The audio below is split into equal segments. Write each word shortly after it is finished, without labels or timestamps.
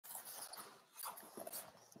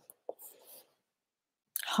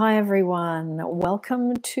Hi everyone,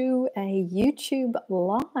 welcome to a YouTube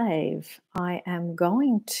Live. I am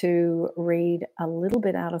going to read a little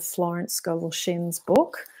bit out of Florence Scovel Shinn's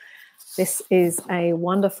book. This is a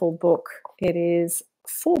wonderful book. It is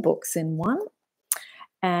 4 books in one,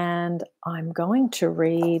 and I'm going to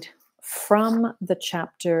read from the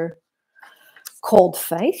chapter called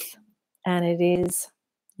Faith, and it is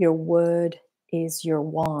Your Word is Your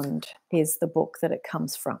Wand is the book that it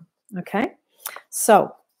comes from. Okay,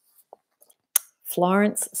 so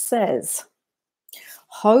Florence says,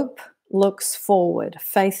 hope looks forward.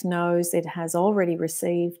 Faith knows it has already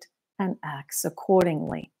received and acts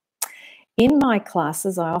accordingly. In my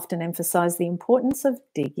classes, I often emphasize the importance of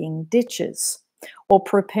digging ditches or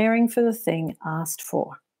preparing for the thing asked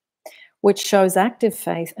for, which shows active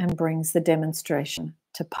faith and brings the demonstration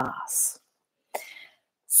to pass.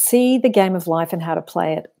 See the game of life and how to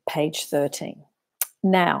play it, page 13.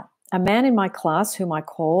 Now, a man in my class whom I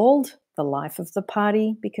called the life of the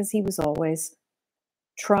party because he was always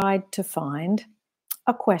tried to find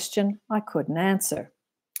a question I couldn't answer.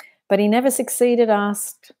 But he never succeeded,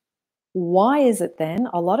 asked, why is it then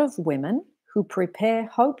a lot of women who prepare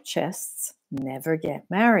hope chests never get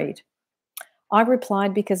married? I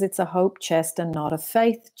replied, because it's a hope chest and not a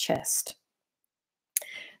faith chest.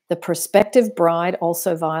 The prospective bride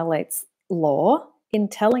also violates law in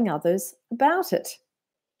telling others about it.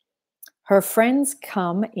 Her friends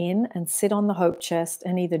come in and sit on the hope chest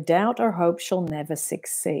and either doubt or hope she'll never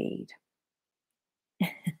succeed.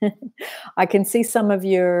 I can see some of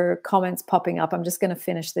your comments popping up. I'm just going to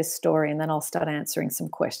finish this story and then I'll start answering some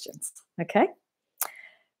questions. Okay?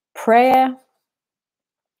 Prayer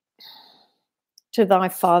to thy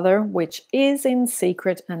Father which is in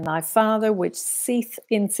secret, and thy Father which seeth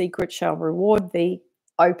in secret shall reward thee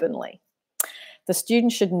openly. The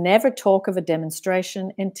student should never talk of a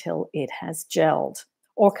demonstration until it has gelled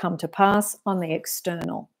or come to pass on the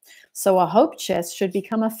external. So a hope chest should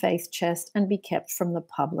become a faith chest and be kept from the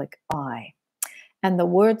public eye. And the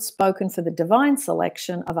words spoken for the divine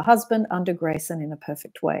selection of a husband under grace and in a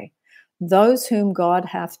perfect way. Those whom God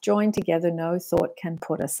hath joined together, no thought can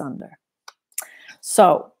put asunder.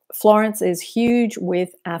 So Florence is huge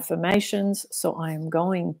with affirmations. So I am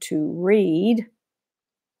going to read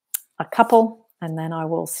a couple, and then I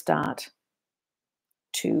will start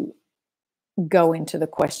to go into the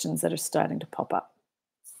questions that are starting to pop up.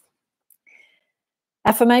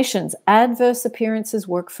 Affirmations. Adverse appearances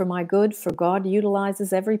work for my good, for God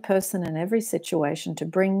utilizes every person and every situation to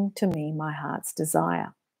bring to me my heart's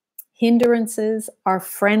desire. Hindrances are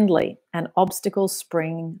friendly and obstacles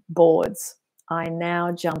spring boards. I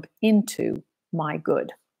now jump into my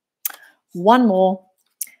good. One more.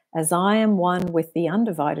 As I am one with the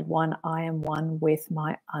undivided one, I am one with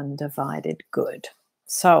my undivided good.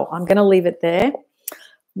 So I'm going to leave it there.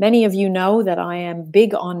 Many of you know that I am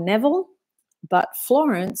big on Neville, but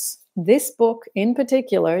Florence, this book in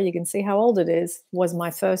particular, you can see how old it is, was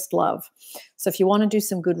my first love. So if you want to do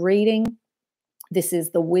some good reading, this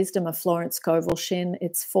is The Wisdom of Florence Scovel Shinn.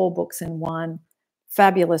 It's 4 books in one.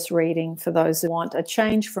 Fabulous reading for those who want a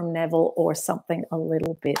change from Neville or something a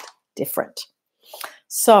little bit different.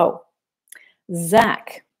 So,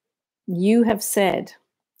 Zach, you have said,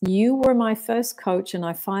 you were my first coach and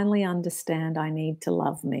I finally understand I need to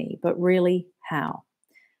love me. But really, how?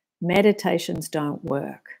 Meditations don't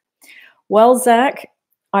work. Well, Zach,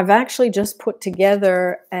 I've actually just put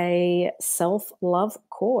together a self-love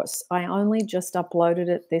course. I only just uploaded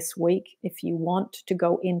it this week. If you want to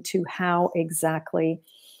go into how exactly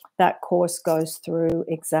that course goes through,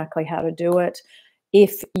 exactly how to do it,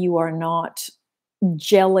 if you are not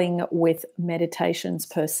gelling with meditations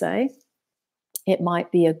per se, it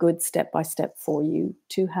might be a good step-by-step for you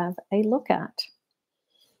to have a look at.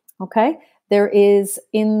 Okay, there is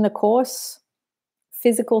in the course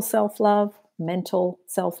physical self-love, mental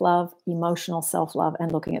self-love, emotional self-love,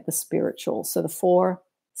 and looking at the spiritual. So the 4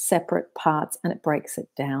 separate parts, and it breaks it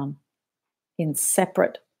down in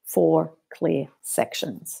separate 4 clear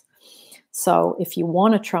sections. So if you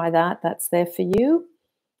want to try that, that's there for you.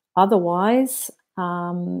 Otherwise,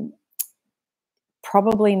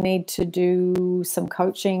 probably need to do some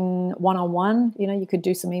coaching one-on-one. You know, you could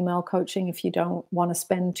do some email coaching if you don't want to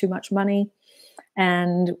spend too much money,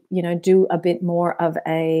 and, you know, do a bit more of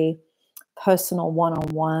a personal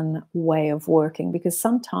one-on-one way of working, because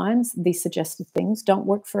sometimes these suggested things don't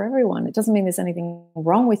work for everyone. It doesn't mean there's anything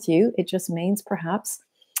wrong with you. It just means perhaps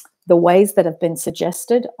the ways that have been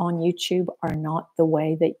suggested on YouTube are not the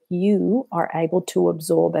way that you are able to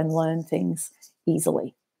absorb and learn things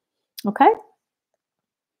easily. Okay?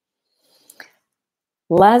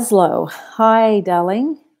 Laszlo, hi,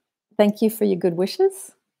 darling. Thank you for your good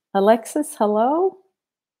wishes. Alexis, hello.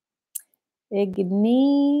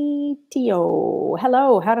 Ignitio,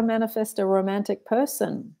 hello. How to manifest a romantic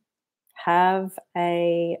person. Have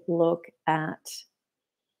a look at,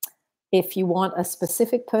 if you want a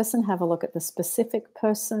specific person, have a look at the specific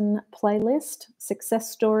person playlist,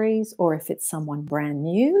 success stories, or if it's someone brand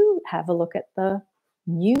new, have a look at the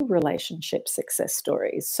new relationship success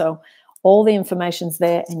stories. So all the information's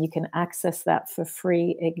there and you can access that for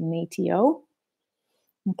free, Ignitio.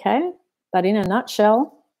 Okay. But in a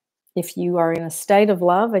nutshell, if you are in a state of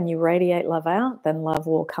love and you radiate love out, then love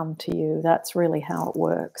will come to you. That's really how it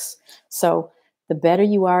works. So the better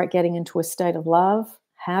you are at getting into a state of love,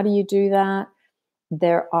 how do you do that?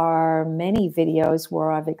 There are many videos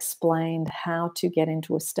where I've explained how to get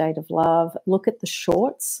into a state of love. Look at the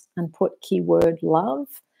shorts and put keyword love.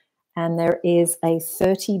 And there is a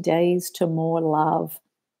 30 days to more love,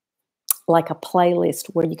 like a playlist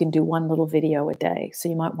where you can do one little video a day. So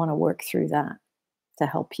you might want to work through that to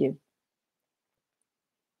help you.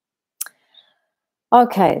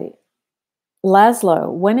 Okay, Laszlo,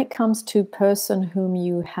 when it comes to person whom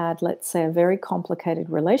you had, let's say, a very complicated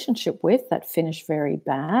relationship with that finished very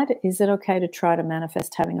bad, is it okay to try to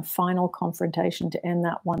manifest having a final confrontation to end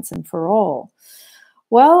that once and for all?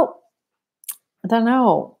 Well, I don't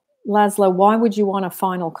know. Laszlo, why would you want a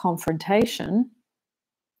final confrontation?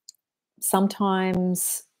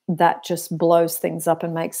 Sometimes that just blows things up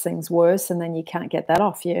and makes things worse, and then you can't get that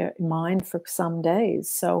off your mind for some days.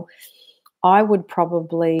 So I would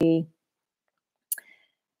probably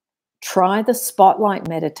try the spotlight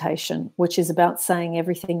meditation, which is about saying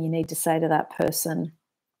everything you need to say to that person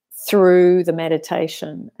through the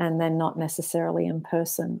meditation and then not necessarily in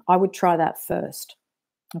person. I would try that first.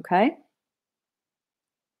 Okay.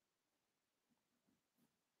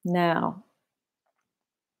 Now,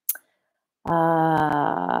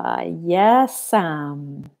 yes,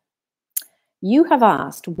 Sam. You have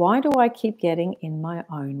asked, why do I keep getting in my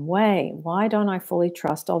own way? Why don't I fully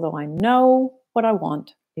trust, although I know what I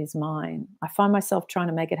want is mine? I find myself trying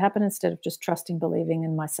to make it happen instead of just trusting, believing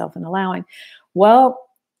in myself and allowing. Well,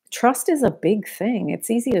 trust is a big thing. It's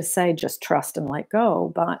easy to say just trust and let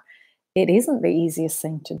go, but it isn't the easiest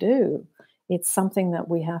thing to do. It's something that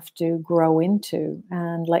we have to grow into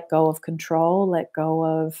and let go of control, let go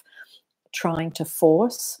of trying to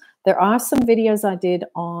force. There are some videos I did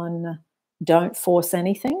on don't force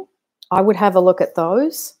anything. I would have a look at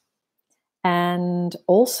those. And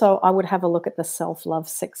also I would have a look at the self-love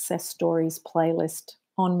success stories playlist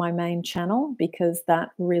on my main channel, because that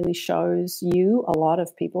really shows you a lot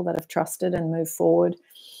of people that have trusted and moved forward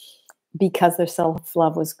because their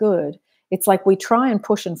self-love was good. It's like we try and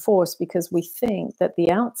push and force because we think that the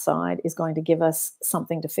outside is going to give us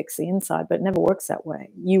something to fix the inside, but it never works that way.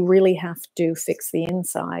 You really have to fix the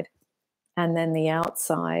inside, and then the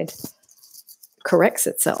outside corrects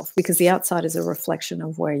itself, because the outside is a reflection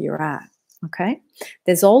of where you're at. Okay.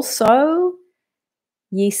 There's also,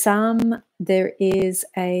 Yisam, there is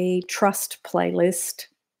a trust playlist.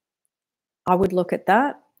 I would look at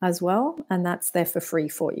that as well. And that's there for free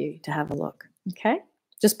for you to have a look. Okay.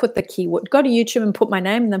 Just put the keyword, go to YouTube and put my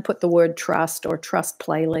name and then put the word trust or trust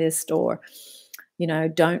playlist or, you know,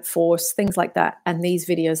 don't force, things like that. And these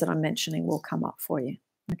videos that I'm mentioning will come up for you.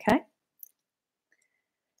 Okay.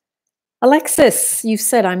 Alexis, you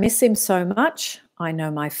said, I miss him so much. I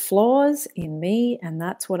know my flaws in me, and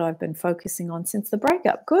that's what I've been focusing on since the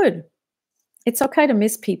breakup. Good. It's okay to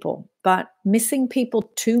miss people, but missing people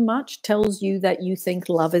too much tells you that you think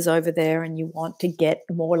love is over there and you want to get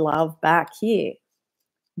more love back here.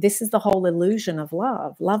 This is the whole illusion of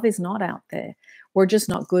love. Love is not out there. We're just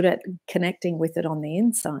not good at connecting with it on the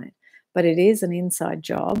inside, but it is an inside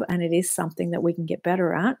job, and it is something that we can get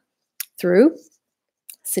better at through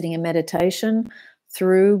sitting in meditation,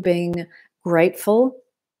 through being grateful,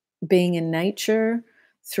 being in nature,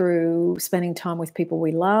 through spending time with people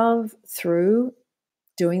we love, through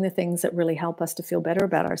doing the things that really help us to feel better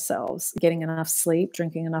about ourselves, getting enough sleep,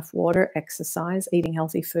 drinking enough water, exercise, eating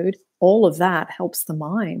healthy food. All of that helps the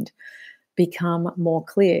mind become more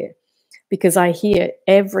clear, because I hear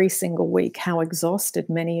every single week how exhausted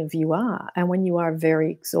many of you are. And when you are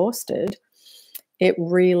very exhausted, it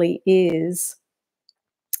really is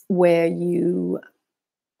where you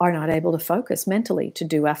are not able to focus mentally, to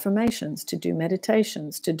do affirmations, to do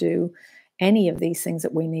meditations, to do any of these things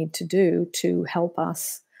that we need to do to help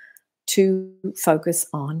us to focus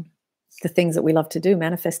on the things that we love to do,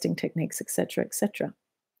 manifesting techniques, etc., etc.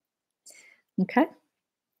 Okay.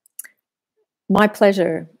 My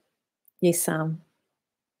pleasure, Yisam.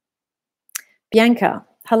 Bianca,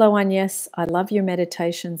 Hello, Agnes. I love your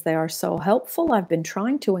meditations. They are so helpful. I've been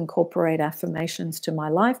trying to incorporate affirmations to my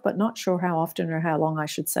life, but not sure how often or how long I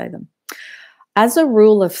should say them. As a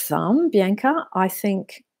rule of thumb, Bianca, I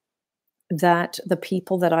think that the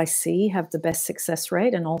people that I see have the best success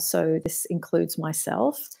rate, and also this includes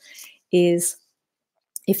myself, is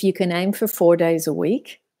if you can aim for 4 days a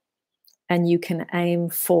week and you can aim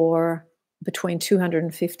for between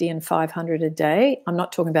 250 and 500 a day, I'm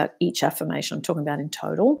not talking about each affirmation, I'm talking about in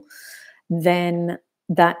total, then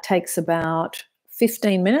that takes about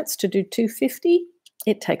 15 minutes to do 250.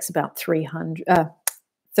 It takes about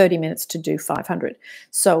 30 minutes to do 500.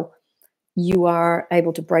 So you are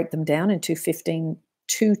able to break them down into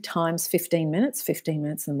 2 times 15 minutes, 15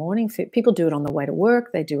 minutes in the morning. People do it on the way to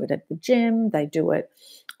work. They do it at the gym. They do it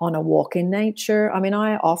on a walk in nature. I mean,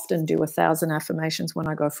 I often do 1,000 affirmations when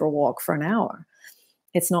I go for a walk for an hour.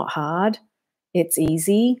 It's not hard. It's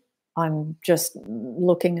easy. I'm just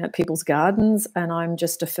looking at people's gardens and I'm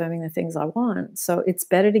just affirming the things I want. So it's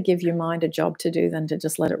better to give your mind a job to do than to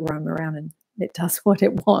just let it roam around and it does what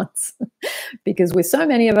it wants. Because with so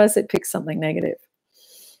many of us, it picks something negative.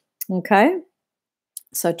 Okay?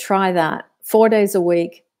 So try that. 4 days a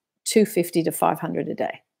week, 250 to 500 a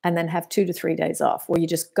day. And then have 2 to 3 days off where you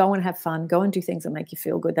just go and have fun, go and do things that make you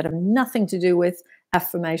feel good that have nothing to do with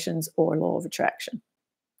affirmations or law of attraction.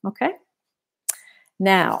 Okay?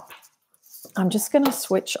 Now, I'm just going to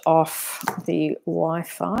switch off the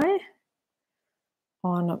Wi-Fi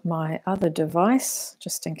on my other device,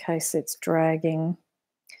 just in case it's dragging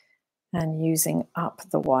and using up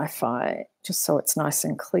the Wi-Fi, just so it's nice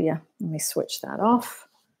and clear. Let me switch that off.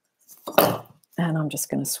 And I'm just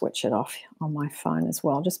going to switch it off on my phone as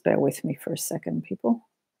well. Just bear with me for a second, people.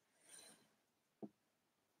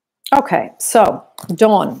 Okay, so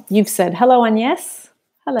Dawn, you've said, hello, Agnes.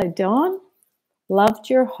 Hello, Dawn. Loved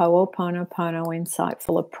your Ho'oponopono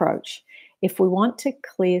insightful approach. If we want to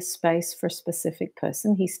clear space for a specific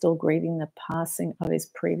person, he's still grieving the passing of his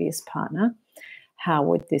previous partner, how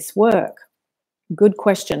would this work? Good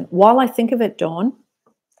question. While I think of it, Dawn,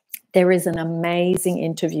 there is an amazing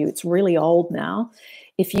interview. It's really old now.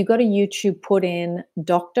 If you go to YouTube, put in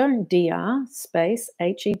Dr. Dr. space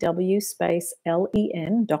Hew space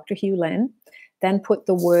Len, Dr. Hugh Len, then put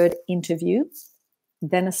the word interview,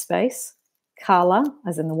 then a space, Carla,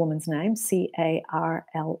 as in the woman's name,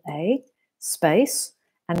 Carla, space,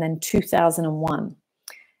 and then 2001.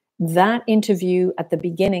 That interview at the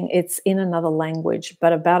beginning, it's in another language,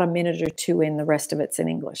 but about a minute or two in, the rest of it's in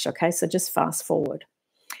English. Okay, so just fast forward.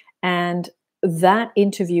 And that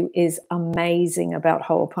interview is amazing about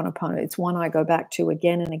Ho'oponopono. It's one I go back to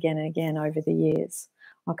again and again and again over the years.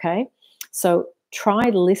 Okay, so try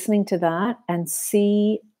listening to that and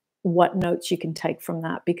see what notes you can take from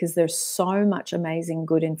that, because there's so much amazing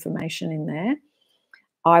good information in there.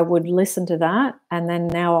 I would listen to that, and then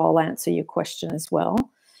now I'll answer your question as well.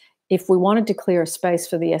 If we wanted to clear a space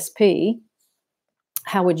for the SP,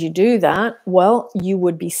 how would you do that? Well, you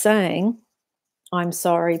would be saying, I'm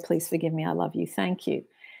sorry, please forgive me, I love you, thank you.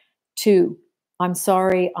 2, I'm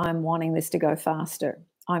sorry, I'm wanting this to go faster.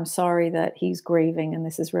 I'm sorry that he's grieving and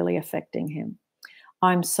this is really affecting him.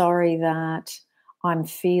 I'm sorry that I'm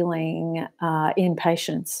feeling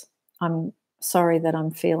impatience. I'm sorry that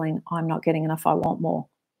I'm feeling I'm not getting enough, I want more.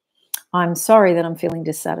 I'm sorry that I'm feeling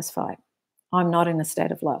dissatisfied. I'm not in a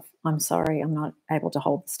state of love. I'm sorry I'm not able to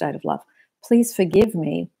hold the state of love. Please forgive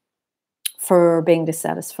me for being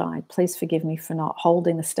dissatisfied. Please forgive me for not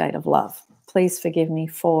holding the state of love. Please forgive me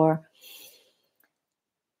for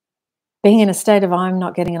being in a state of I'm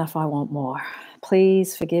not getting enough, I want more.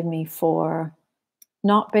 Please forgive me for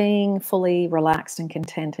not being fully relaxed and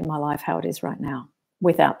content in my life how it is right now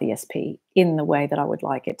without the SP in the way that I would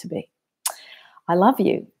like it to be. I love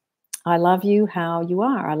you. I love you how you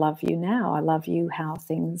are. I love you now. I love you how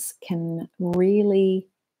things can really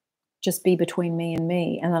just be between me and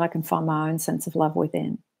me, and that I can find my own sense of love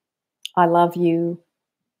within. I love you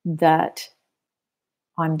that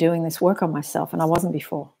I'm doing this work on myself and I wasn't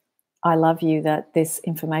before. I love you that this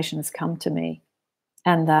information has come to me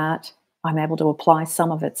and that I'm able to apply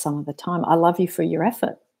some of it some of the time. I love you for your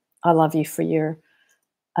effort. I love you for your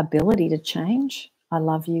ability to change. I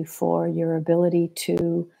love you for your ability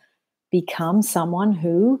to become someone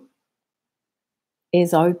who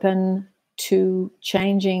is open to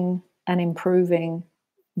changing and improving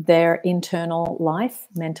their internal life,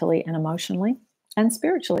 mentally and emotionally and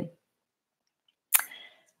spiritually.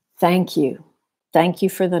 Thank you. Thank you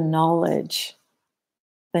for the knowledge,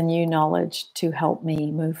 the new knowledge to help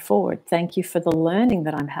me move forward. Thank you for the learning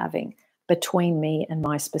that I'm having between me and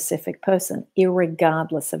my specific person,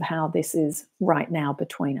 irregardless of how this is right now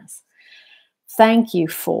between us. Thank you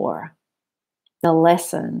for the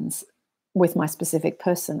lessons with my specific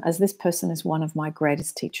person, as this person is one of my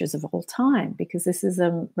greatest teachers of all time, because this is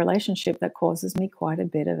a relationship that causes me quite a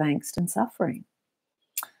bit of angst and suffering.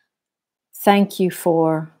 Thank you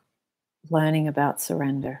for learning about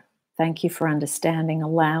surrender. Thank you for understanding,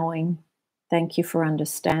 allowing. Thank you for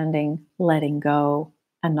understanding, letting go,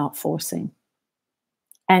 and not forcing.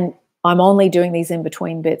 And I'm only doing these in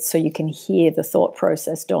between bits so you can hear the thought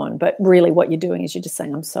process, Dawn. But really, what you're doing is you're just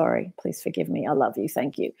saying, I'm sorry, please forgive me, I love you,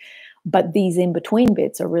 thank you. But these in between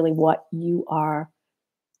bits are really what you are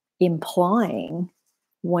implying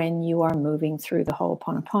when you are moving through the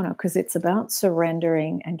Ho'oponopono, because it's about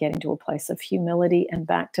surrendering and getting to a place of humility and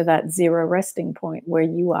back to that zero resting point where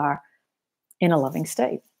you are in a loving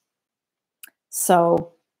state.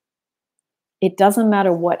 So it doesn't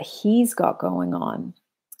matter what he's got going on.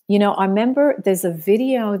 You know, I remember there's a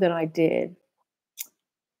video that I did.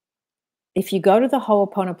 If you go to the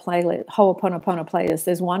Ho'oponopono playlist,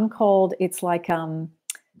 there's one called, it's like,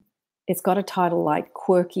 it's got a title like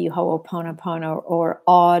Quirky Ho'oponopono or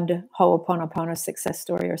Odd Ho'oponopono Success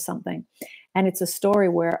Story or something. And it's a story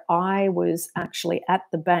where I was actually at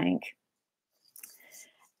the bank.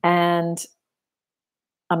 And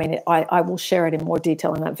I mean, I will share it in more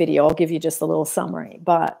detail in that video. I'll give you just a little summary.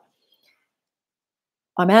 But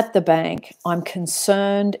I'm at the bank. I'm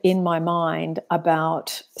concerned in my mind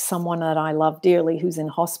about someone that I love dearly who's in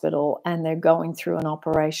hospital, and they're going through an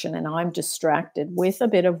operation, and I'm distracted with a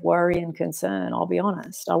bit of worry and concern. I'll be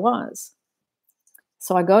honest, I was.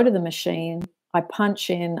 So I go to the machine. I punch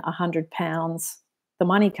in 100 pounds. The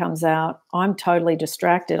money comes out. I'm totally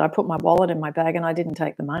distracted. I put my wallet in my bag and I didn't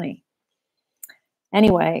take the money.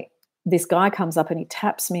 Anyway, this guy comes up and he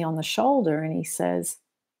taps me on the shoulder and he says,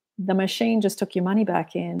 the machine just took your money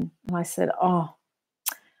back in. And I said,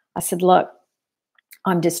 look,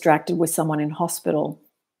 I'm distracted with someone in hospital.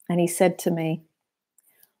 And he said to me,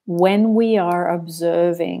 when we are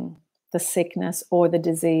observing the sickness or the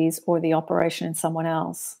disease or the operation in someone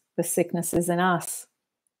else, the sickness is in us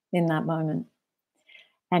in that moment.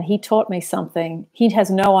 And he taught me something. He has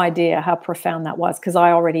no idea how profound that was, because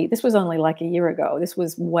this was only like a year ago. This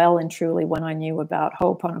was well and truly when I knew about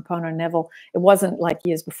Ho'oponopono, Neville. It wasn't like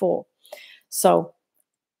years before. So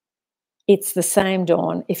it's the same,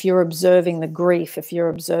 Dawn. If you're observing the grief, if you're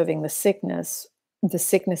observing the sickness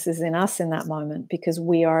is in us in that moment, because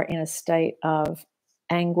we are in a state of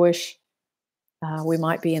anguish. We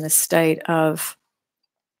might be in a state of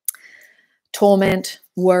torment,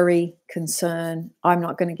 worry, concern. I'm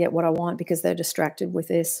not going to get what I want because they're distracted with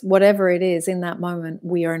this. Whatever it is, in that moment,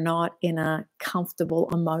 we are not in a comfortable,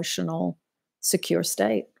 emotional, secure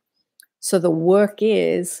state. So the work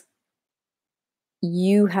is,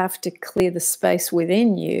 you have to clear the space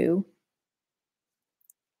within you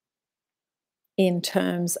in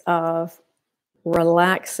terms of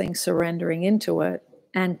relaxing, surrendering into it,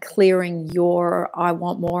 and clearing your, I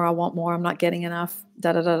want more, I'm not getting enough,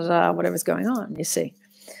 whatever's going on, you see.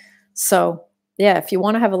 So yeah, if you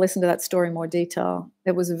want to have a listen to that story in more detail,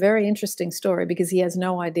 it was a very interesting story, because he has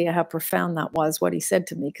no idea how profound that was, what he said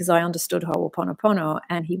to me, because I understood Ho'oponopono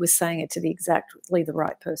and he was saying it to exactly the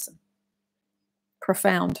right person.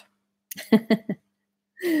 Profound. Hi,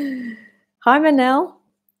 Manel.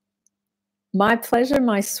 My pleasure,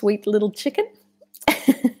 my sweet little chicken.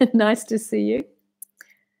 Nice to see you.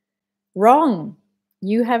 Wrong.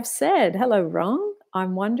 You have said, hello, Wrong.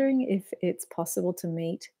 I'm wondering if it's possible to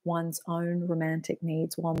meet one's own romantic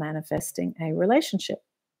needs while manifesting a relationship,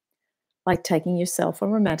 like taking yourself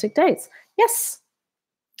on romantic dates. Yes,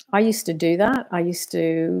 I used to do that. I used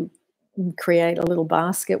to create a little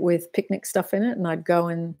basket with picnic stuff in it, and I'd go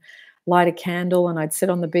and light a candle and I'd sit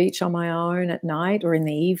on the beach on my own at night or in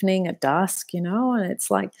the evening at dusk, and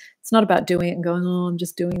it's like, it's not about doing it and going, oh, I'm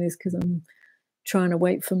just doing this because I'm trying to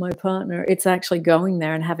wait for my partner. It's actually going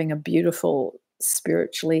there and having a beautiful,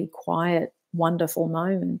 spiritually quiet, wonderful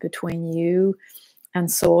moment between you and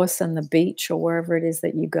source and the beach or wherever it is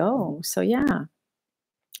that you go. So yeah,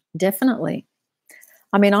 definitely.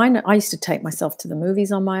 I mean, I used to take myself to the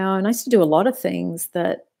movies on my own. I used to do a lot of things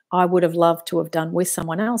that I would have loved to have done with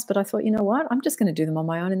someone else, but I thought, you know what? I'm just going to do them on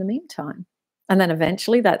my own in the meantime. And then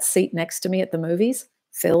eventually that seat next to me at the movies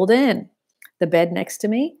filled in. The bed next to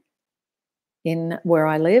me in where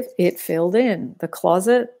I live, it filled in. The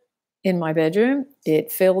closet in my bedroom,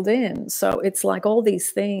 it filled in. So it's like all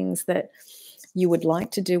these things that you would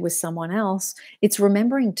like to do with someone else. It's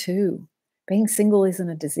remembering too, being single isn't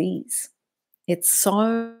a disease. It's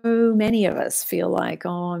so many of us feel like,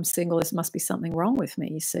 oh, I'm single, there must be something wrong with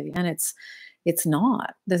me, you see. And it's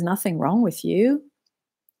not. There's nothing wrong with you.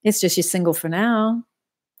 It's just you're single for now.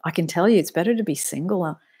 I can tell you it's better to be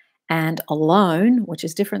single and alone, which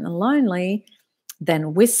is different than lonely,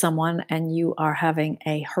 than with someone and you are having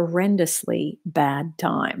a horrendously bad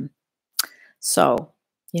time. So,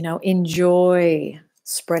 enjoy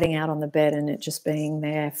spreading out on the bed and it just being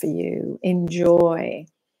there for you. Enjoy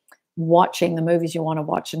watching the movies you want to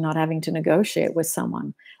watch and not having to negotiate with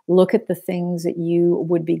someone. Look at the things that you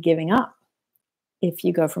would be giving up if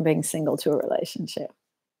you go from being single to a relationship.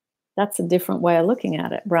 That's a different way of looking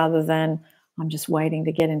at it rather than I'm just waiting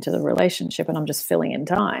to get into the relationship and I'm just filling in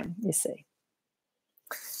time, you see.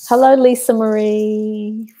 Hello, Lisa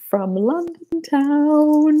Marie from London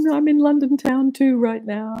town. I'm in London town too right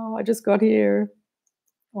now. I just got here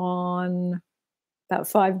on about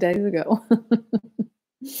 5 days ago.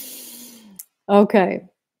 Okay.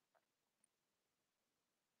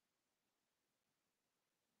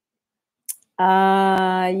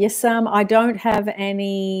 Yes, Sam, I don't have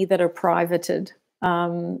any that are privated.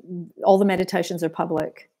 All the meditations are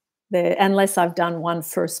public. Unless I've done one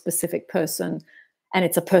for a specific person and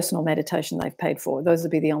it's a personal meditation they've paid for. Those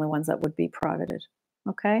would be the only ones that would be privated.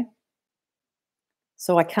 Okay?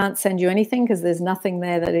 So I can't send you anything because there's nothing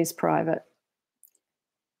there that is private.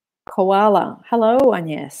 Koala. Hello,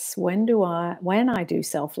 Agnes. When I do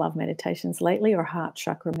self-love meditations lately or heart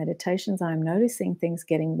chakra meditations, I'm noticing things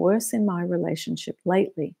getting worse in my relationship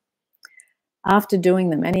lately. After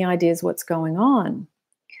doing them, any ideas what's going on?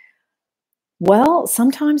 Well,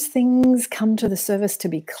 sometimes things come to the surface to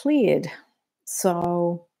be cleared.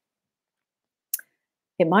 So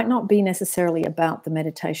it might not be necessarily about the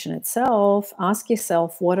meditation itself. Ask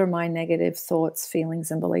yourself, what are my negative thoughts,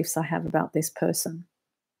 feelings, and beliefs I have about this person?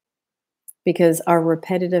 Because our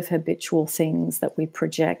repetitive habitual things that we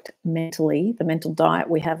project mentally, the mental diet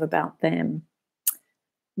we have about them,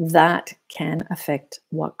 that can affect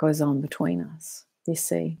what goes on between us, you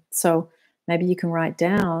see. So maybe you can write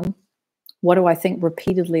down, what do I think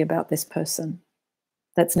repeatedly about this person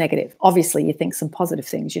that's negative? Obviously, you think some positive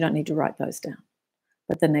things. You don't need to write those down,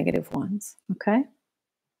 but the negative ones, okay?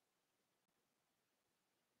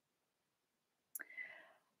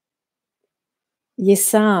 Yes,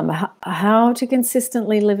 Sam. How to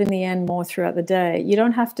consistently live in the end more throughout the day. You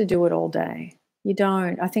don't have to do it all day. You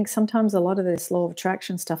don't. I think sometimes a lot of this law of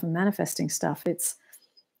attraction stuff and manifesting stuff,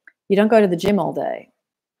 you don't go to the gym all day.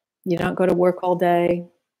 You don't go to work all day.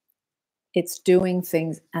 It's doing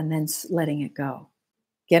things and then letting it go.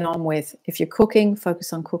 Get on with, if you're cooking,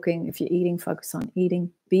 focus on cooking. If you're eating, focus on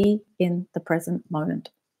eating. Be in the present moment.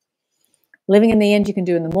 Living in the end, you can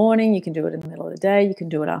do in the morning, you can do it in the middle of the day, you can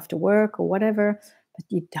do it after work or whatever, but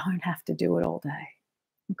you don't have to do it all day.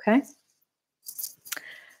 Okay?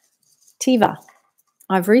 Tiva,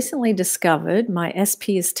 I've recently discovered my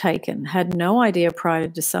SP is taken. Had no idea prior to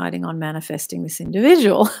deciding on manifesting this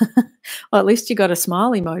individual. Well, at least you got a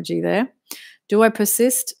smile emoji there. Do I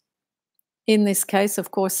persist? In this case,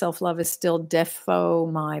 of course, self-love is still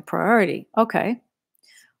defo my priority. Okay.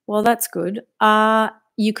 Well, that's good.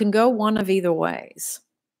 You can go one of either ways.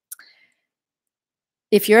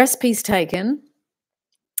 If your SP's taken,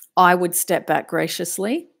 I would step back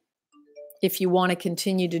graciously. If you want to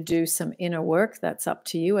continue to do some inner work, that's up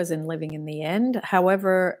to you, as in living in the end.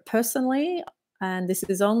 However, personally, and this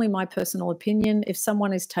is only my personal opinion, if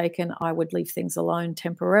someone is taken, I would leave things alone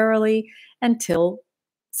temporarily until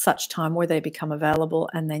such time where they become available,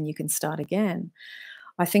 and then you can start again.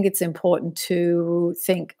 I think it's important to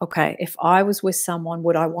think, okay, if I was with someone,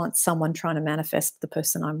 would I want someone trying to manifest the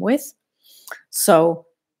person I'm with? So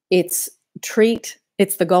it's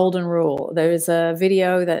the golden rule. There is a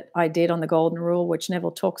video that I did on the golden rule, which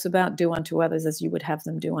Neville talks about, do unto others as you would have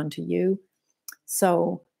them do unto you.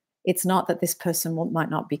 So it's not that this person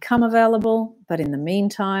might not become available, but in the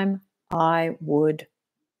meantime, I would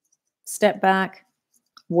step back,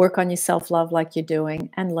 work on your self-love like you're doing,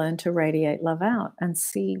 and learn to radiate love out and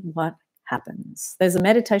see what happens. There's a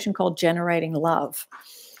meditation called Generating Love.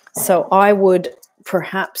 So I would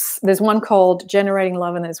perhaps, there's one called Generating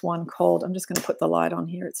Love and there's one called, I'm just going to put the light on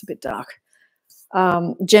here, it's a bit dark.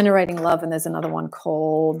 Generating Love, and there's another one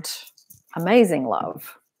called Amazing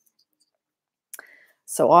Love.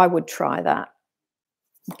 So I would try that.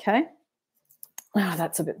 Okay. Oh,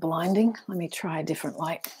 that's a bit blinding. Let me try a different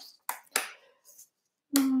light.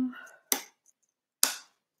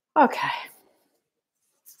 Okay.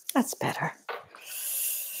 That's better.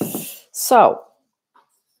 So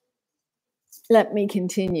let me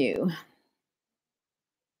continue.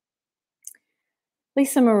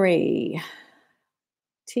 Lisa Marie.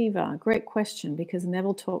 Tiva, great question, because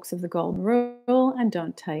Neville talks of the golden rule and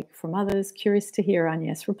don't take from others. Curious to hear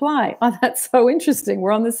Agnes' reply. Oh, that's so interesting.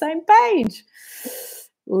 We're on the same page.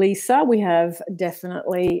 Lisa, we have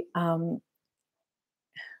definitely are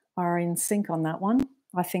in sync on that one.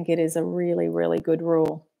 I think it is a really, really good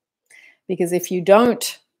rule. Because if you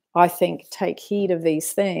don't, I think, take heed of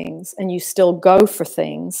these things and you still go for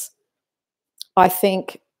things, I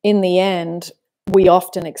think in the end, we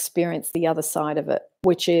often experience the other side of it,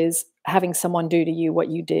 which is having someone do to you what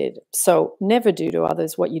you did. So never do to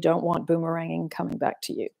others what you don't want boomeranging coming back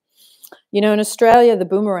to you. You know, in Australia, the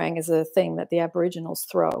boomerang is a thing that the Aboriginals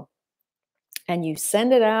throw. And you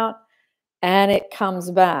send it out and it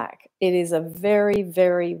comes back. It is a very,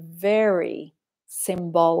 very, very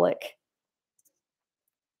symbolic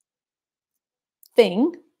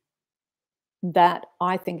thing that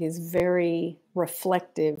I think is very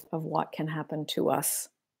reflective of what can happen to us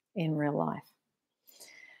in real life.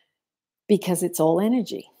 Because it's all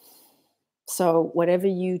energy. So whatever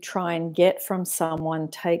you try and get from someone,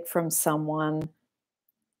 take from someone.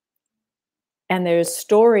 And there's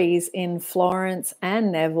stories in Florence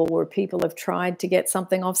and Neville where people have tried to get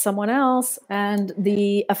something off someone else, and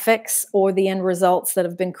the effects or the end results that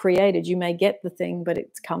have been created, you may get the thing, but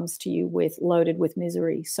it comes to you loaded with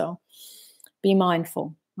misery. So be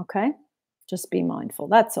mindful, okay? Just be mindful.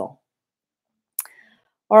 That's all.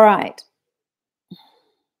 All right.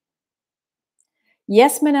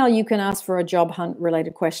 Yes, Manel, you can ask for a job hunt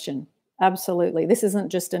related question. Absolutely. This isn't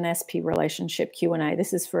just an SP relationship Q&A.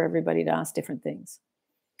 This is for everybody to ask different things.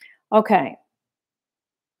 Okay.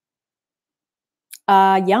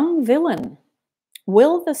 Young villain.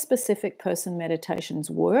 Will the specific person meditations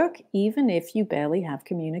work even if you barely have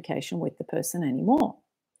communication with the person anymore?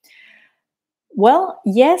 Well,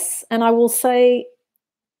 yes. And I will say,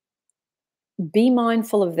 be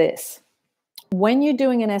mindful of this. When you're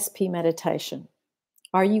doing an SP meditation,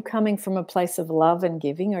 are you coming from a place of love and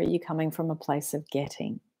giving, or are you coming from a place of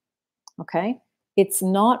getting? Okay? It's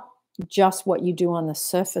not just what you do on the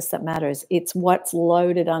surface that matters. It's what's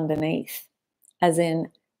loaded underneath, as in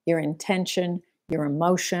your intention, your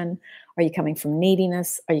emotion. Are you coming from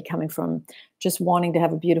neediness? Are you coming from just wanting to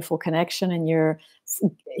have a beautiful connection and you're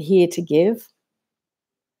here to give?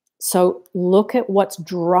 So look at what's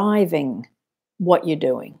driving what you're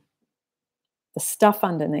doing, the stuff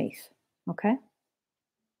underneath. Okay?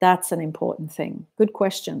 That's an important thing. Good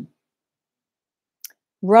question.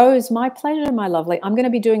 Rose, my pleasure, my lovely. I'm going to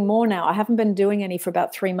be doing more now. I haven't been doing any for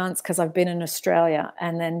about 3 months because I've been in Australia,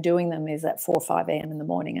 and then doing them is at 4 or 5 a.m. in the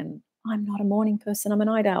morning. And I'm not a morning person. I'm a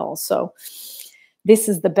night owl. So this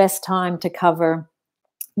is the best time to cover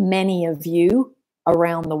many of you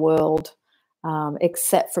around the world,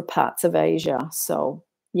 except for parts of Asia. So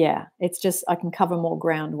yeah, it's just I can cover more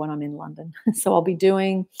ground when I'm in London. So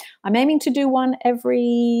I'm aiming to do one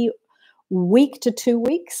every week to 2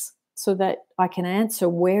 weeks so that I can answer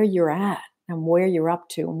where you're at and where you're up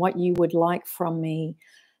to and what you would like from me,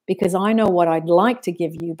 because I know what I'd like to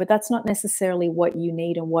give you, but that's not necessarily what you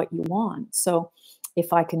need and what you want. So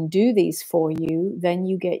if I can do these for you, then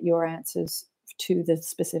you get your answers to the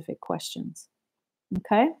specific questions.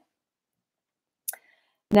 Okay?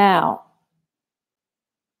 Now,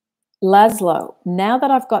 Laszlo, now that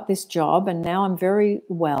I've got this job and now I'm very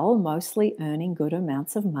well, mostly earning good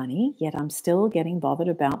amounts of money, yet I'm still getting bothered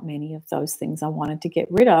about many of those things I wanted to get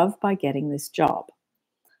rid of by getting this job.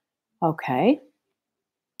 Okay.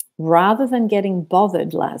 Rather than getting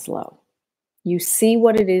bothered, Laszlo, you see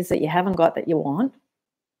what it is that you haven't got that you want,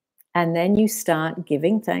 and then you start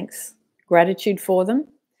giving thanks, gratitude for them.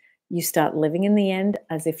 You start living in the end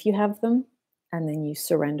as if you have them, and then you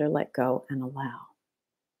surrender, let go, and allow.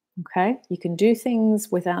 Okay? You can do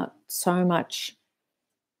things without so much,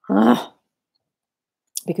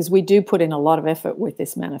 because we do put in a lot of effort with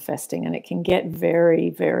this manifesting, and it can get very,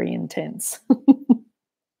 very intense.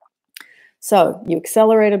 So you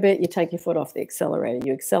accelerate a bit, you take your foot off the accelerator.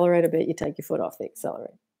 You accelerate a bit, you take your foot off the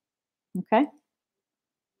accelerator. Okay?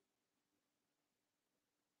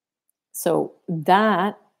 So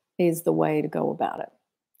that is the way to go about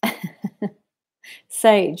it.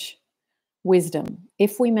 Sage. Wisdom.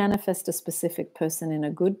 If we manifest a specific person in a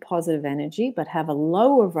good positive energy, but have a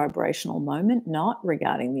lower vibrational moment, not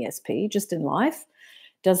regarding the SP, just in life,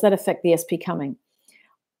 does that affect the SP coming?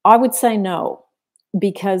 I would say no,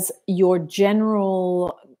 because your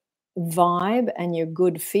general vibe and your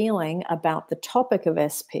good feeling about the topic of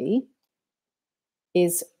SP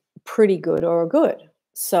is pretty good or good.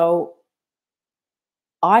 So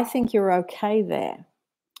I think you're okay there.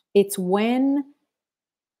 It's when,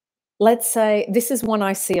 let's say, this is one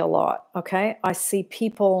I see a lot, okay? I see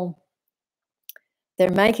people, they're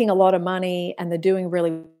making a lot of money and they're doing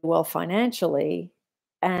really well financially,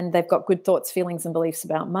 and they've got good thoughts, feelings, and beliefs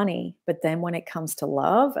about money. But then when it comes to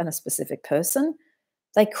love and a specific person,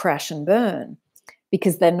 they crash and burn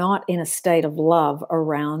because they're not in a state of love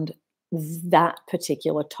around that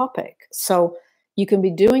particular topic. So you can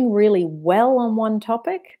be doing really well on one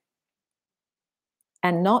topic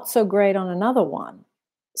and not so great on another one.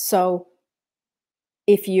 So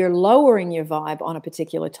if you're lowering your vibe on a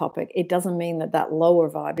particular topic, it doesn't mean that that lower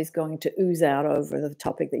vibe is going to ooze out over the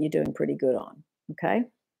topic that you're doing pretty good on, okay?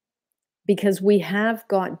 Because we have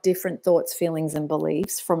got different thoughts, feelings, and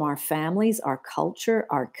beliefs from our families, our culture,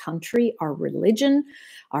 our country, our religion,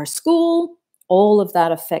 our school. All of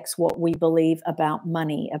that affects what we believe about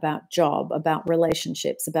money, about job, about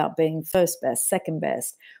relationships, about being first best, second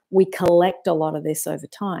best. We collect a lot of this over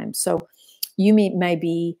time. So you may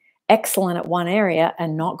be excellent at one area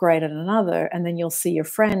and not great at another. And then you'll see your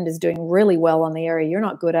friend is doing really well on the area you're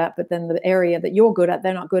not good at, but then the area that you're good at,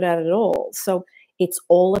 they're not good at all. So it's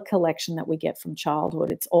all a collection that we get from childhood.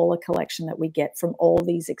 It's all a collection that we get from all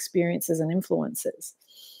these experiences and influences.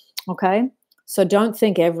 Okay? So don't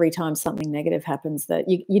think every time something negative happens that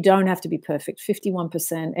you don't have to be perfect.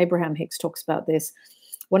 51%, Abraham Hicks talks about this.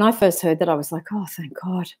 When I first heard that, I was like, oh, thank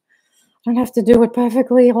God. I don't have to do it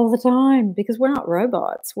perfectly all the time, because we're not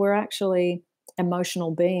robots. We're actually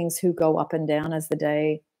emotional beings who go up and down as the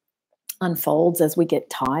day unfolds, as we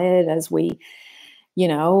get tired, as we,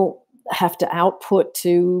 have to output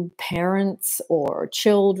to parents or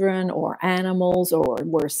children or animals, or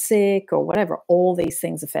we're sick or whatever. All these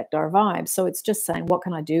things affect our vibes. So it's just saying, what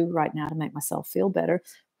can I do right now to make myself feel better?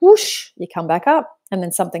 Whoosh, you come back up, and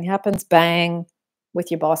then something happens, bang, with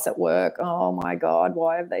your boss at work. Oh my God,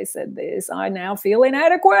 why have they said this? I now feel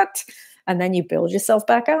inadequate. And then you build yourself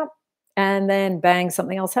back up, and then bang,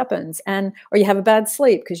 something else happens. Or you have a bad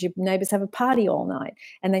sleep because your neighbors have a party all night,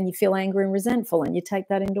 and then you feel angry and resentful, and you take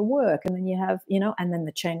that into work, and then you have, and then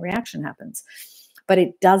the chain reaction happens. But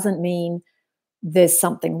it doesn't mean there's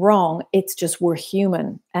something wrong. It's just we're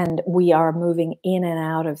human, and we are moving in and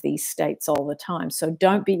out of these states all the time. So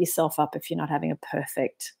don't beat yourself up if you're not having a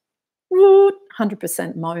perfect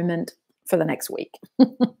 100% moment for the next week.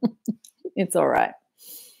 It's all right.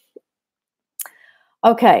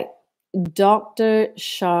 Okay. Dr.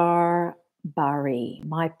 Sharbari,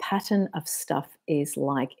 my pattern of stuff is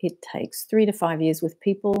like it takes 3 to 5 years with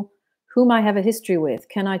people whom I have a history with.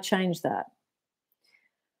 Can I change that?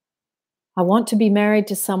 I want to be married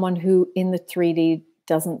to someone who in the 3D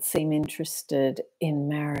doesn't seem interested in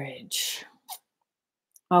marriage.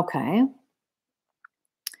 Okay.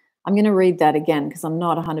 I'm going to read that again because I'm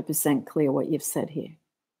not 100% clear what you've said here.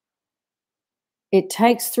 It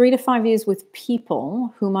takes 3 to 5 years with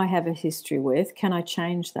people whom I have a history with. Can I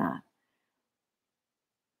change that?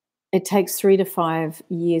 It takes 3 to 5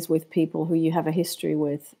 years with people who you have a history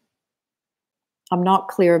with. I'm not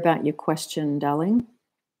clear about your question, darling.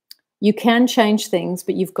 You can change things,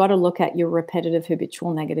 but you've got to look at your repetitive,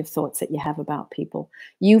 habitual, negative thoughts that you have about people.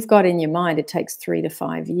 You've got in your mind it takes 3 to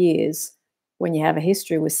 5 years when you have a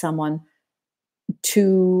history with someone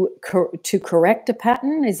to correct a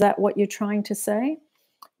pattern. Is that what you're trying to say?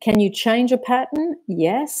 Can you change a pattern?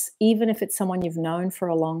 Yes. Even if it's someone you've known for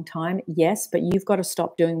a long time, yes, but you've got to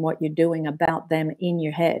stop doing what you're doing about them in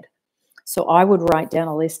your head. So I would write down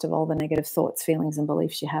a list of all the negative thoughts, feelings, and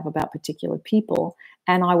beliefs you have about particular people,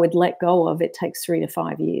 and I would let go of it takes 3 to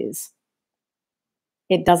 5 years.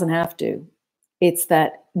 It doesn't have to. It's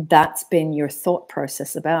that's been your thought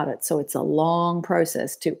process about it. So it's a long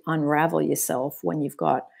process to unravel yourself when you've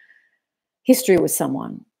got history with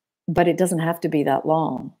someone, but it doesn't have to be that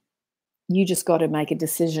long. You just got to make a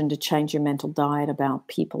decision to change your mental diet about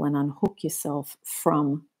people and unhook yourself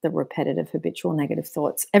from the repetitive, habitual, negative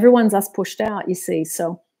thoughts. Everyone's us pushed out, you see.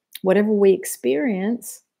 So whatever we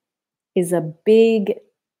experience is a big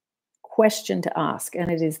question to ask, and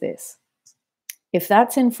it is this. If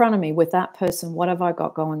that's in front of me with that person, what have I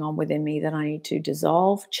got going on within me that I need to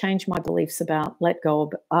dissolve, change my beliefs about, let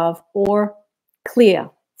go of, or clear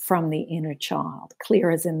from the inner child?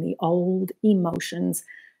 Clear as in the old emotions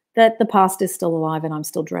that the past is still alive and I'm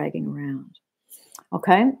still dragging around.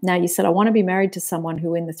 Okay, now you said, I want to be married to someone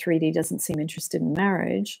who in the 3D doesn't seem interested in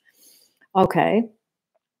marriage. Okay,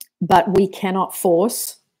 but we cannot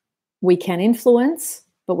force. We can influence,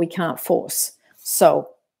 but we can't force. So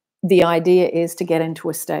the idea is to get into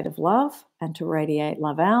a state of love and to radiate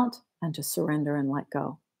love out and to surrender and let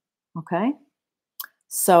go. Okay?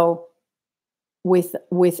 So with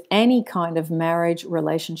any kind of marriage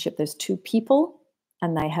relationship, there's two people,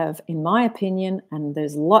 and they have, in my opinion, and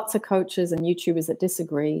there's lots of coaches and YouTubers that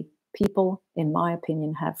disagree, people, in my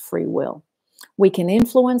opinion, have free will. We can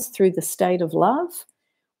influence through the state of love.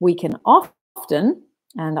 We can often,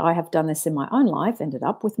 and I have done this in my own life, ended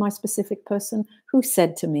up with my specific person who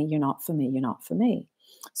said to me, you're not for me, you're not for me.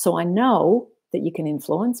 So I know that you can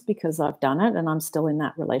influence because I've done it and I'm still in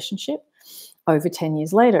that relationship over 10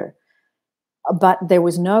 years later. But there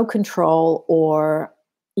was no control or,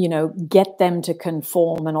 get them to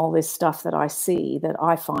conform and all this stuff that I see that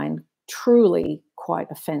I find truly quite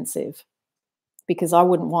offensive, because I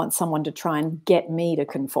wouldn't want someone to try and get me to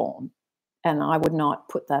conform. And I would not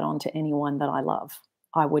put that onto anyone that I love.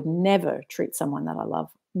 I would never treat someone that I love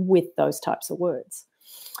with those types of words.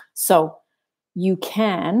 So you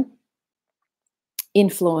can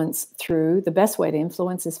influence through, the best way to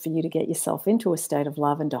influence is for you to get yourself into a state of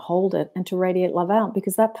love and to hold it and to radiate love out,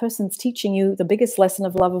 because that person's teaching you the biggest lesson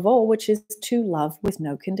of love of all, which is to love with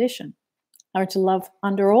no condition, or to love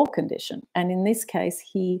under all condition. And in this case,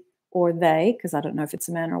 he or they, because I don't know if it's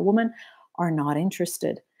a man or a woman, are not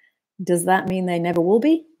interested. Does that mean they never will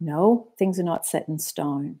be? No, things are not set in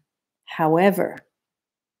stone. However,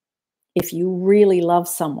 if you really love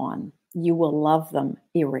someone, you will love them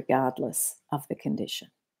irregardless of the condition.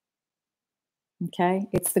 Okay?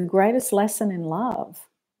 It's the greatest lesson in love,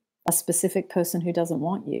 a specific person who doesn't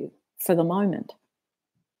want you for the moment.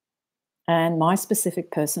 And my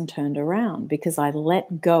specific person turned around because I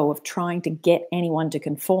let go of trying to get anyone to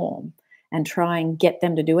conform and try and get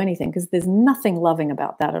them to do anything, because there's nothing loving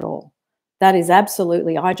about that at all. That is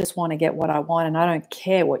absolutely, I just want to get what I want and I don't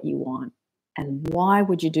care what you want. And why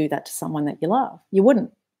would you do that to someone that you love? You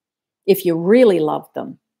wouldn't, if you really loved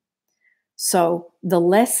them. So the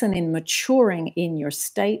lesson in maturing in your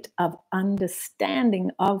state of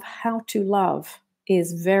understanding of how to love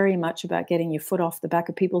is very much about getting your foot off the back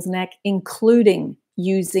of people's neck, including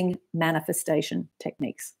using manifestation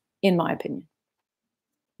techniques, in my opinion.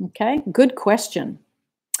 Okay, good question.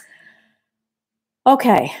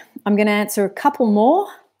 Okay, I'm going to answer a couple more,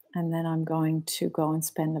 and then I'm going to go and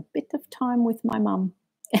spend a bit of time with my mum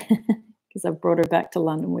because I've brought her back to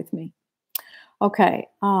London with me. Okay,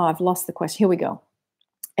 I've lost the question. Here we go.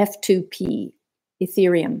 F2P,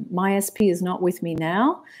 Ethereum. My SP is not with me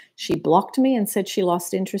now. She blocked me and said she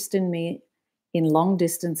lost interest in me in long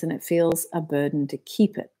distance and it feels a burden to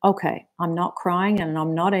keep it. Okay, I'm not crying and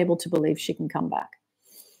I'm not able to believe she can come back.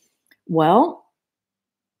 Well,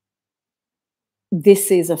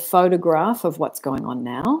 this is a photograph of what's going on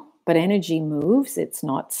now, but energy moves. It's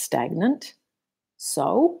not stagnant.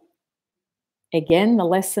 So again, the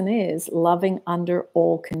lesson is loving under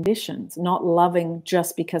all conditions, not loving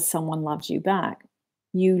just because someone loves you back.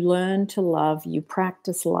 You learn to love, you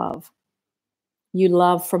practice love. You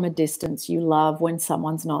love from a distance. You love when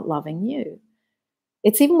someone's not loving you.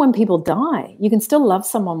 It's even when people die. You can still love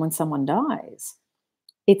someone when someone dies.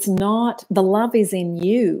 It's not, the love is in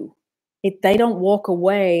you. They don't walk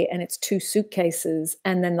away and it's two suitcases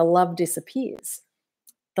and then the love disappears.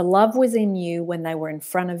 The love was in you when they were in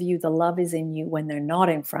front of you. The love is in you when they're not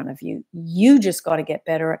in front of you. You just got to get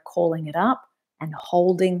better at calling it up and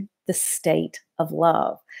holding the state of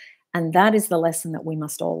love. And that is the lesson that we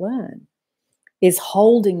must all learn, is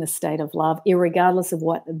holding the state of love irregardless of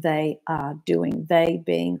what they are doing, they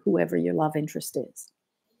being whoever your love interest is.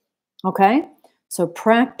 Okay? So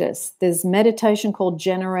practice. There's meditation called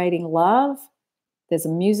Generating Love. There's a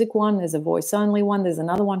music one. There's a voice only one. There's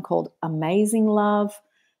another one called Amazing Love.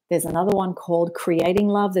 There's another one called Creating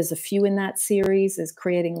Love. There's a few in that series. There's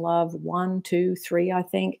Creating Love 1, 2, 3, I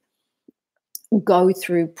think. Go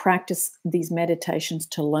through, practice these meditations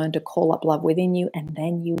to learn to call up love within you, and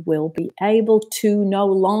then you will be able to no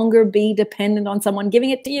longer be dependent on someone giving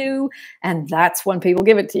it to you. And that's when people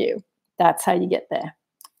give it to you. That's how you get there.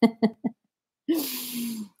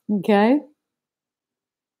 Okay.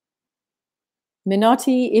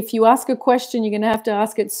 Minotti, if you ask a question, you're going to have to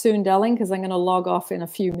ask it soon, darling, because I'm going to log off in a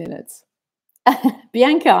few minutes.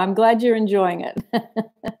 Bianca, I'm glad you're enjoying it.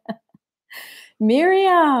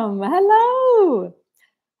 Miriam, hello.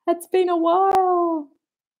 It's been a while.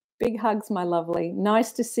 Big hugs, my lovely.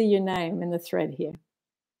 Nice to see your name in the thread here.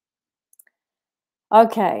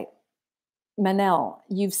 Okay. Manel,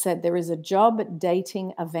 you've said there is a job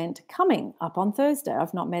dating event coming up on Thursday.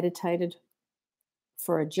 I've not meditated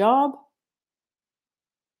for a job.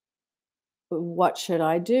 What should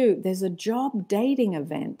I do? There's a job dating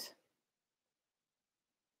event.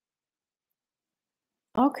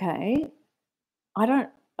 Okay. I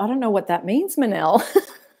don't know what that means, Manel.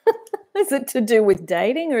 Is it to do with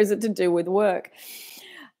dating or is it to do with work?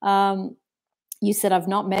 You said, I've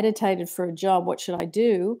not meditated for a job. What should I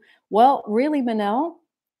do? Well, really, Manel,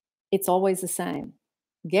 it's always the same.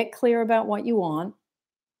 Get clear about what you want.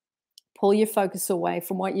 Pull your focus away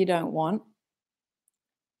from what you don't want.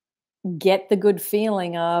 Get the good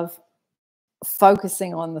feeling of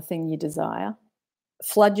focusing on the thing you desire.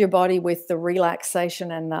 flood your body with the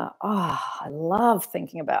relaxation and the, I love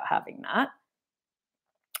thinking about having that.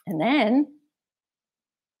 And then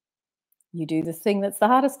you do the thing that's the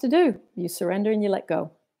hardest to do. You surrender and you let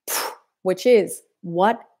go, which is,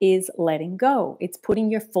 what is letting go? It's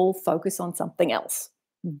putting your full focus on something else.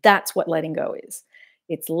 That's what letting go is.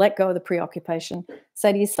 It's let go of the preoccupation.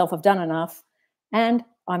 Say to yourself, I've done enough, and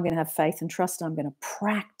I'm going to have faith and trust. I'm going to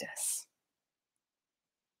practice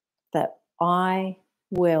that I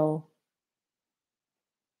will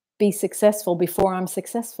be successful before I'm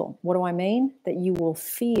successful. What do I mean? That you will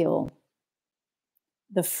feel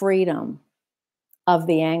the freedom of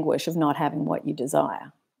the anguish of not having what you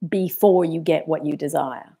desire before you get what you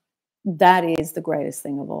desire. That is the greatest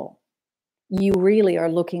thing of all. You really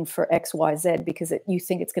are looking for X, Y, Z because you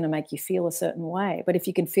think it's going to make you feel a certain way. But if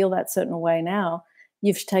you can feel that certain way now,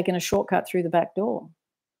 you've taken a shortcut through the back door.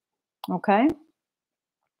 Okay?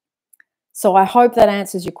 So I hope that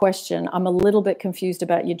answers your question. I'm a little bit confused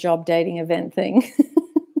about your job dating event thing.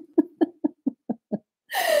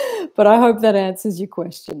 But I hope that answers your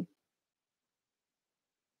question.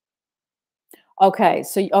 Okay,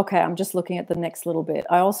 I'm just looking at the next little bit.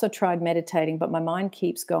 I also tried meditating, but my mind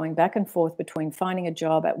keeps going back and forth between finding a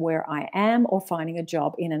job at where I am or finding a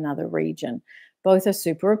job in another region. Both are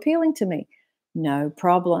super appealing to me. No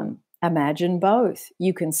problem. Imagine both.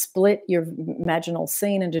 You can split your imaginal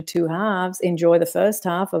scene into two halves. Enjoy the first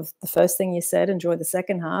half of the first thing you said. Enjoy the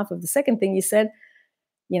second half of the second thing you said.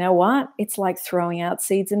 You know what? It's like throwing out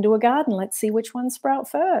seeds into a garden. Let's see which ones sprout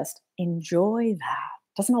first. Enjoy that.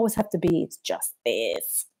 Doesn't always have to be, it's just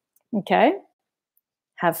this. Okay?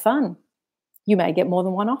 Have fun. You may get more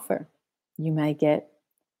than one offer. You may get,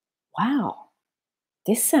 wow,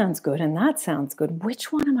 this sounds good and that sounds good.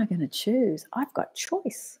 Which one am I going to choose? I've got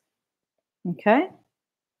choice. Okay?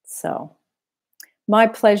 So, my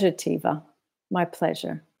pleasure, Tiva. My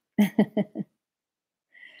pleasure.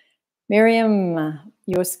 Miriam,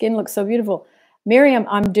 your skin looks so beautiful. Miriam,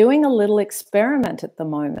 I'm doing a little experiment at the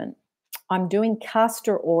moment. I'm doing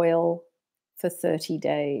castor oil for 30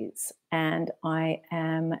 days, and I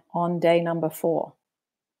am on day number 4.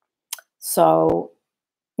 So,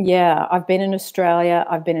 yeah, I've been in Australia.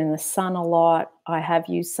 I've been in the sun a lot. I have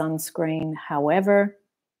used sunscreen. However,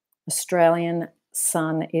 Australian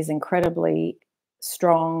sun is incredibly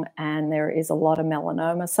strong, and there is a lot of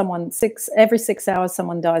melanoma. Every 6 hours,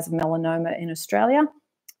 someone dies of melanoma in Australia,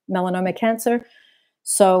 melanoma cancer.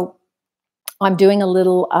 So I'm doing a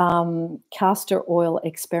little castor oil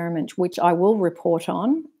experiment, which I will report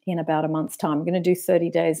on in about a month's time. I'm going to do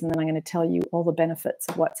 30 days, and then I'm going to tell you all the benefits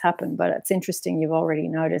of what's happened. But it's interesting, you've already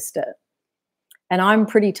noticed it. And I'm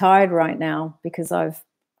pretty tired right now because I've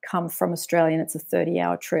come from Australia, and it's a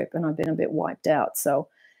 30-hour trip, and I've been a bit wiped out. So,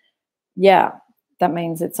 yeah, that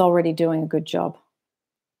means it's already doing a good job.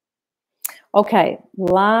 Okay,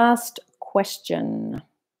 last question.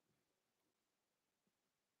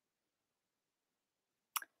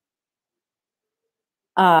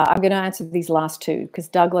 I'm going to answer these last two because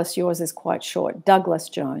Douglas, yours is quite short. Douglas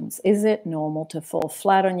Jones, is it normal to fall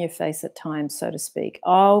flat on your face at times, so to speak?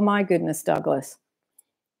 Oh my goodness, Douglas.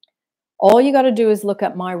 All you got to do is look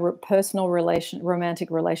at my personal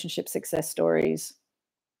romantic relationship success stories.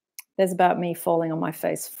 There's about me falling on my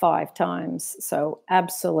face 5 times. So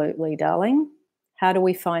absolutely, darling. How do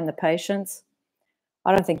we find the patience?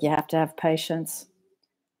 I don't think you have to have patience.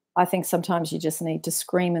 I think sometimes you just need to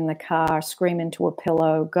scream in the car, scream into a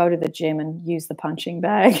pillow, go to the gym and use the punching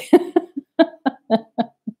bag.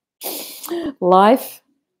 Life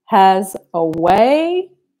has a way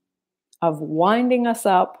of winding us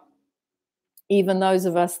up, even those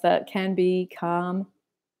of us that can be calm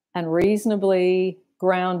and reasonably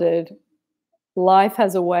grounded. Life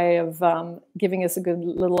has a way of giving us a good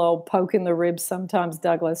little old poke in the ribs sometimes,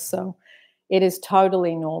 Douglas. So it is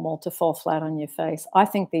totally normal to fall flat on your face. I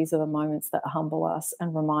think these are the moments that humble us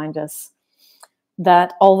and remind us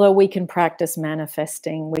that although we can practice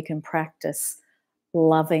manifesting, we can practice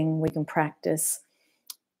loving, we can practice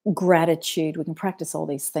gratitude, we can practice all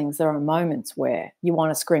these things. There are moments where you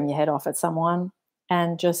want to scream your head off at someone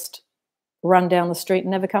and just run down the street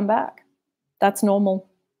and never come back. That's normal.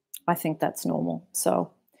 I think that's normal.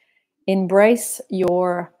 So embrace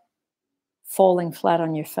your falling flat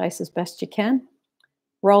on your face as best you can.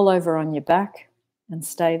 Roll over on your back and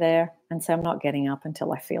stay there and say, I'm not getting up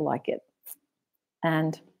until I feel like it.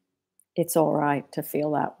 And it's all right to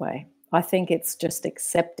feel that way. I think it's just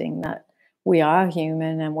accepting that we are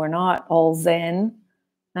human and we're not all zen.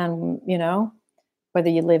 And, you know, whether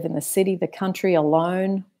you live in the city, the country,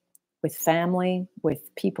 alone, with family,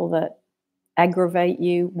 with people that aggravate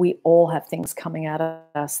you, we all have things coming at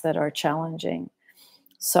us that are challenging.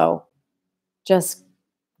 So just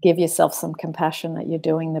give yourself some compassion that you're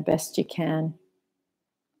doing the best you can.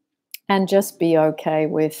 And just be okay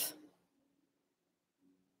with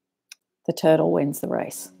the turtle wins the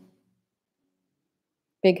race.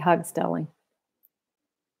 Big hugs, darling.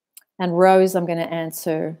 And Rose, I'm going to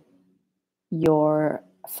answer your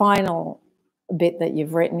final bit that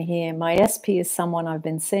you've written here. My SP is someone I've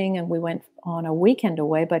been seeing, and we went on a weekend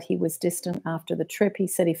away, but he was distant after the trip. He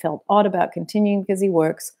said he felt odd about continuing because he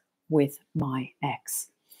works with my ex.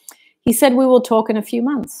 He said we will talk in a few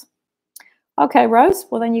months. Okay, Rose,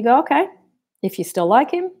 well then you go, okay. If you still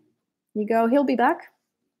like him, you go, he'll be back.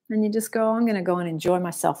 And you just go, I'm going to go and enjoy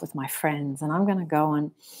myself with my friends, and I'm going to go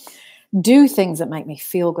and do things that make me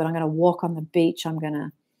feel good. I'm going to walk on the beach. I'm going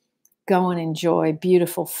to go and enjoy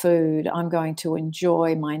beautiful food. I'm going to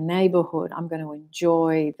enjoy my neighborhood. I'm going to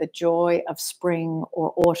enjoy the joy of spring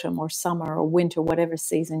or autumn or summer or winter, whatever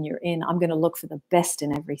season you're in. I'm going to look for the best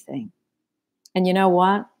in everything. And you know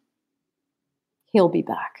what? He'll be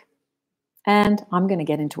back. And I'm going to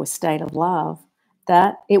get into a state of love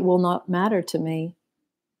that it will not matter to me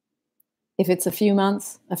if it's a few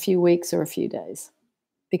months, a few weeks, or a few days,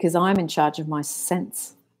 because I'm in charge of my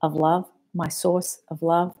sense of love, my source of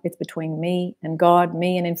love. It's between me and God,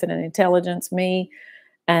 me and infinite intelligence, me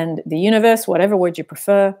and the universe, whatever word you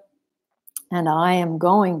prefer. And I am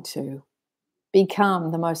going to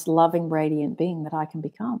become the most loving, radiant being that I can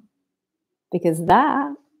become, because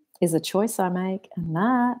that is a choice I make, and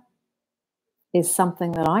that is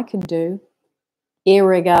something that I can do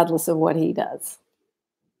irregardless of what he does.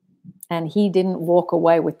 And he didn't walk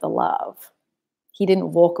away with the love. He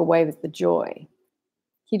didn't walk away with the joy.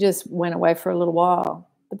 He just went away for a little while.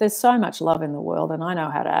 But there's so much love in the world, and I know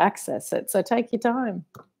how to access it. So take your time.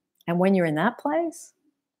 And when you're in that place,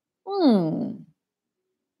 can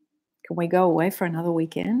we go away for another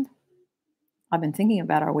weekend? I've been thinking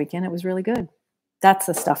about our weekend. It was really good. That's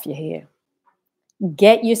the stuff you hear.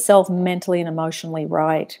 Get yourself mentally and emotionally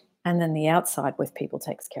right, and then the outside with people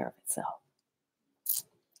takes care of itself.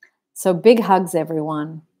 So big hugs,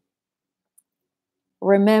 everyone.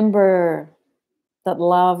 Remember that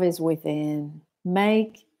love is within.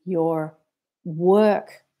 Make your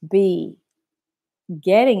work be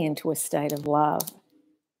getting into a state of love,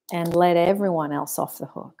 and let everyone else off the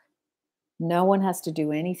hook. No one has to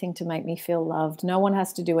do anything to make me feel loved. No one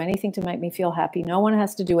has to do anything to make me feel happy. No one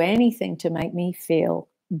has to do anything to make me feel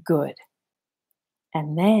good.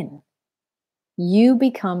 And then you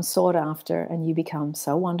become sought after, and you become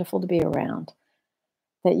so wonderful to be around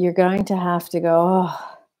that you're going to have to go,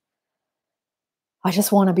 oh, I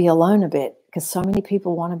just want to be alone a bit, because so many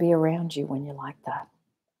people want to be around you when you're like that,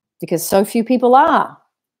 because so few people are.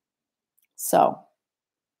 So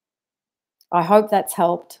I hope that's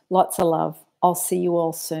helped. Lots of love. I'll see you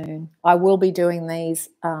all soon. I will be doing these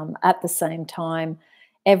at the same time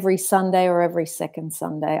every Sunday or every second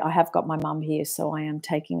Sunday. I have got my mum here, so I am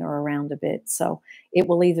taking her around a bit. So it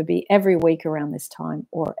will either be every week around this time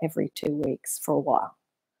or every 2 weeks for a while.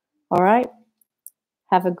 All right?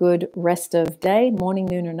 Have a good rest of day, morning,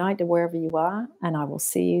 noon, or night, to wherever you are, and I will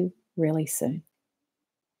see you really soon.